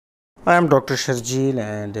I am Dr. Sharjeel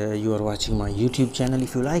and you are watching my YouTube channel.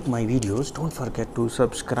 If you like my videos, don't forget to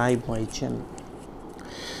subscribe my channel.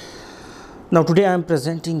 Now today I am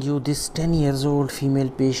presenting you this 10 years old female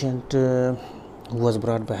patient who was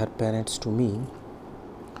brought by her parents to me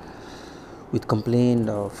with complaint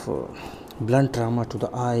of blunt trauma to the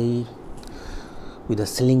eye with a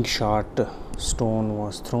slingshot. Stone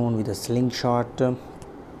was thrown with a slingshot 2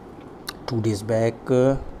 days back.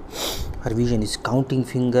 Her vision is counting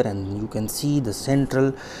finger and you can see the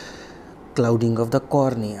central clouding of the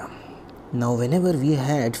cornea. Now whenever we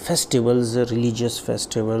had festivals, religious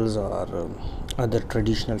festivals or other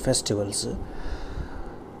traditional festivals,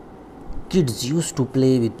 kids used to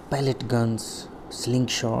play with pellet guns,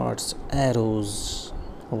 slingshots, arrows,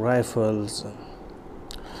 rifles,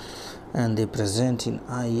 and they present in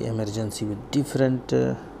eye emergency with different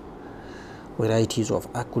varieties of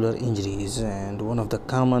ocular injuries, and one of the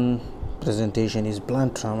common presentation is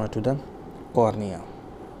blunt trauma to the cornea.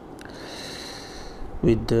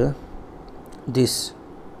 With this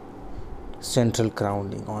central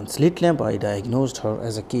crowding on slit lamp, I diagnosed her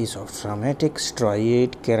as a case of traumatic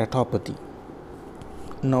striate keratopathy.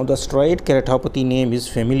 Now the striate keratopathy name is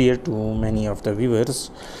familiar to many of the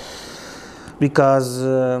viewers because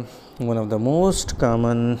one of the most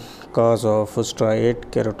common cause of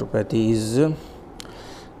striate keratopathy is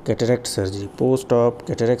cataract surgery. Post-op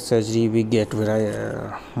cataract surgery, we get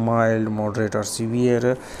very mild, moderate or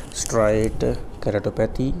severe striate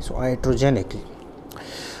keratopathy, so iatrogenically.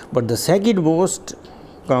 But the second most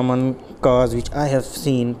common cause which I have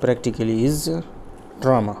seen practically is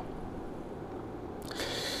trauma.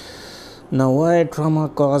 Now why trauma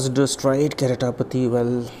caused striate keratopathy?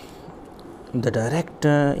 Well, the direct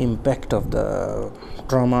impact of the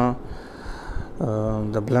trauma,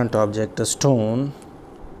 the blunt object, the stone,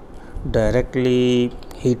 directly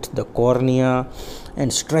hit the cornea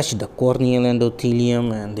and stretch the corneal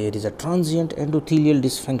endothelium, and there is a transient endothelial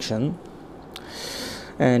dysfunction.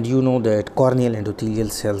 And you know that corneal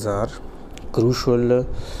endothelial cells are crucial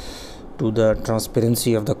to the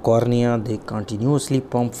transparency of the cornea. They continuously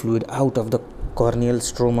pump fluid out of the corneal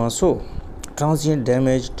stroma. So transient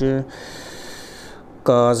damage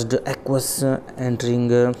caused aqueous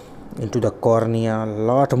entering into the cornea a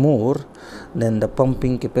lot more than the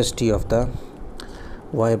pumping capacity of the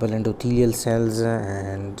viable endothelial cells,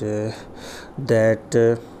 and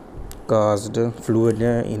that caused fluid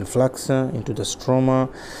influx into the stroma,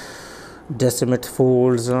 decimate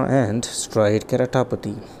folds, and striate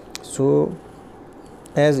keratopathy. So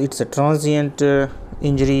as it's a transient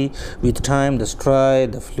injury, with time the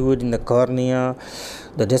striate, the fluid in the cornea,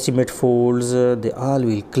 the decimate folds, they all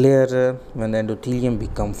will clear when the endothelium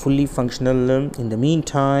become fully functional. In the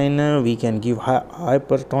meantime, we can give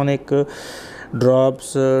hypertonic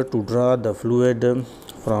drops to draw the fluid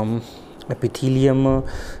from epithelium,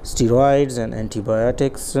 steroids and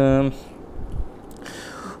antibiotics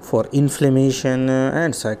for inflammation,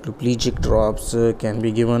 and cycloplegic drops can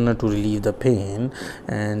be given to relieve the pain.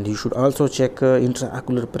 And you should also check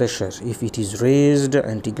intraocular pressure. If it is raised,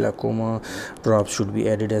 anti-glaucoma drops should be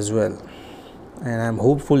added as well. And I am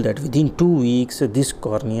hopeful that within 2 weeks this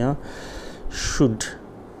cornea should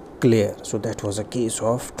clear. So that was a case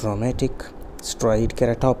of traumatic striate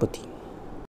keratopathy.